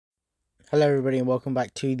Hello everybody and welcome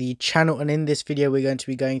back to the channel, and in this video we're going to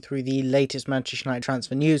be going through the latest Manchester United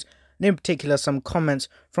transfer news, and in particular some comments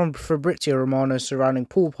from Fabrizio Romano surrounding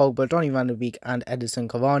Paul Pogba, Donny van de Beek and Edinson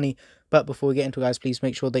Cavani. But before we get into it, guys, please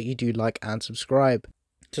make sure that you do like and subscribe.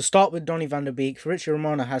 To start with Donny van de Beek, Fabrizio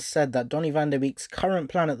Romano has said that Donny van de Beek's current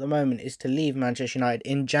plan at the moment is to leave Manchester United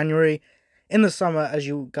in January. In the summer, as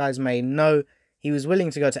you guys may know, he was willing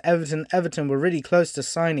to go to Everton. Everton were really close to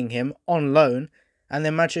signing him on loan, and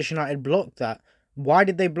then Manchester United blocked that. Why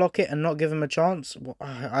did they block it and not give him a chance? Well,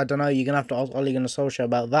 I don't know. You're going to have to ask Ole Gunnar Solskjaer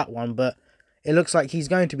about that one. But it looks like he's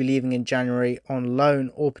going to be leaving in January on loan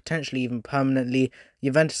or potentially even permanently.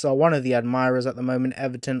 Juventus are one of the admirers at the moment.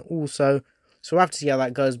 Everton also. So we'll have to see how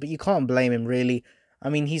that goes. But you can't blame him, really. I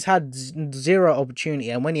mean, he's had zero opportunity.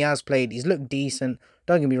 And when he has played, he's looked decent.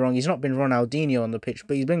 Don't get me wrong. He's not been Ronaldinho on the pitch,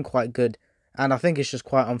 but he's been quite good. And I think it's just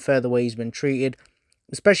quite unfair the way he's been treated.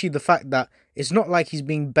 Especially the fact that it's not like he's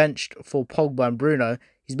being benched for Pogba and Bruno.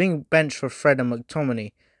 He's being benched for Fred and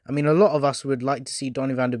McTominay. I mean, a lot of us would like to see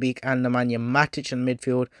Donny van de Beek and Nemanja Matic in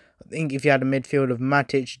midfield. I think if you had a midfield of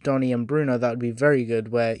Matic, Donny and Bruno, that would be very good,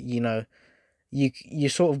 where, you know, you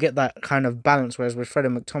sort of get that kind of balance, whereas with Fred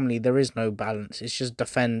and McTominay, there is no balance. It's just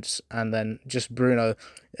defence, and then just Bruno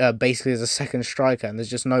basically as a second striker, and there's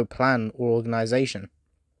just no plan or organisation.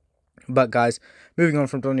 But guys, moving on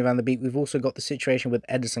from Donny van de Beek, we've also got the situation with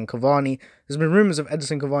Edinson Cavani. There's been rumours of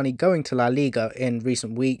Edinson Cavani going to La Liga in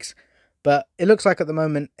recent weeks, but it looks like at the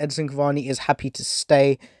moment Edinson Cavani is happy to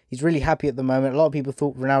stay. He's really happy at the moment. A lot of people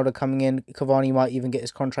thought Ronaldo coming in, Cavani might even get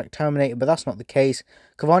his contract terminated, but that's not the case.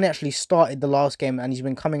 Cavani actually started the last game and he's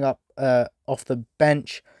been coming up off the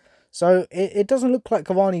bench. So it doesn't look like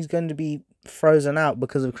Cavani's going to be frozen out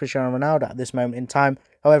because of Cristiano Ronaldo at this moment in time.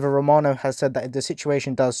 However, Romano has said that if the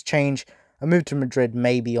situation does change, a move to Madrid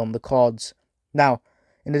may be on the cards. Now,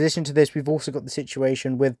 in addition to this, we've also got the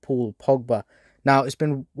situation with Paul Pogba. Now, it's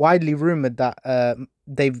been widely rumoured that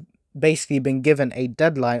they've basically been given a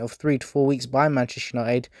deadline of 3 to 4 weeks by Manchester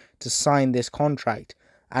United to sign this contract.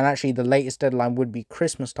 And actually, the latest deadline would be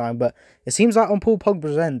Christmas time. But it seems like on Paul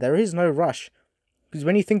Pogba's end, there is no rush. Because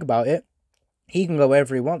when you think about it, he can go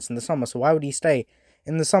wherever he wants in the summer, so why would he stay?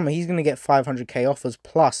 In the summer, he's going to get 500k offers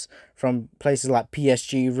plus from places like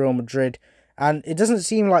PSG, Real Madrid, and it doesn't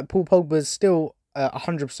seem like Paul Pogba is still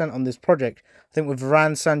 100% on this project. I think with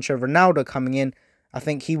Varane, Sancho, Ronaldo coming in, I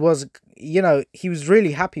think he was, he was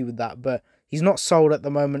really happy with that, but he's not sold at the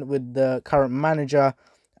moment with the current manager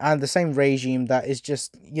and the same regime that is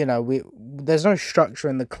just, there's no structure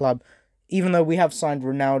in the club. Even though we have signed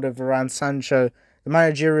Ronaldo, Varane, Sancho, the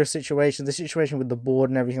managerial situation, the situation with the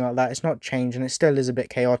board and everything like that, it's not changed and it still is a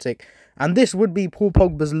bit chaotic. And this would be Paul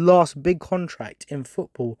Pogba's last big contract in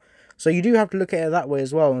football. So you do have to look at it that way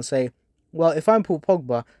as well and say, well, if I'm Paul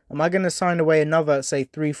Pogba, am I going to sign away another, say,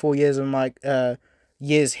 3-4 years of my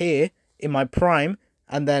years here in my prime?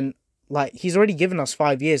 And then, like, he's already given us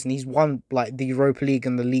 5 years and he's won, like, the Europa League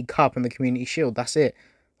and the League Cup and the Community Shield. That's it.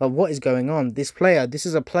 Like, what is going on? This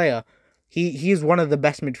is a player. He is one of the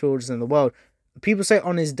best midfielders in the world. People say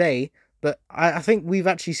on his day, but I think we've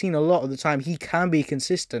actually seen a lot of the time he can be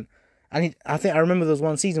consistent. And I remember there was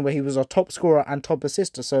one season where he was our top scorer and top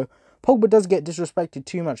assister. So Pogba does get disrespected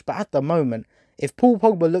too much. But at the moment, if Paul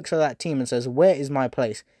Pogba looks at that team and says, where is my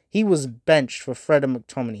place? He was benched for Fred and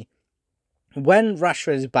McTominay. When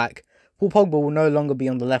Rashford is back, Paul Pogba will no longer be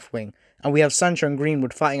on the left wing. And we have Sancho and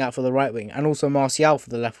Greenwood fighting out for the right wing. And also Martial for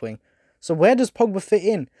the left wing. So where does Pogba fit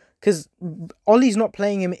in? Because Ollie's not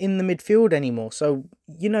playing him in the midfield anymore. So,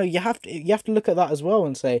 you have to look at that as well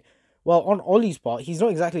and say, well, on Ollie's part, he's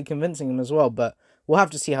not exactly convincing him as well. But we'll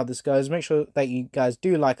have to see how this goes. Make sure that you guys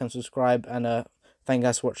do like and subscribe. And thank you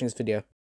guys for watching this video.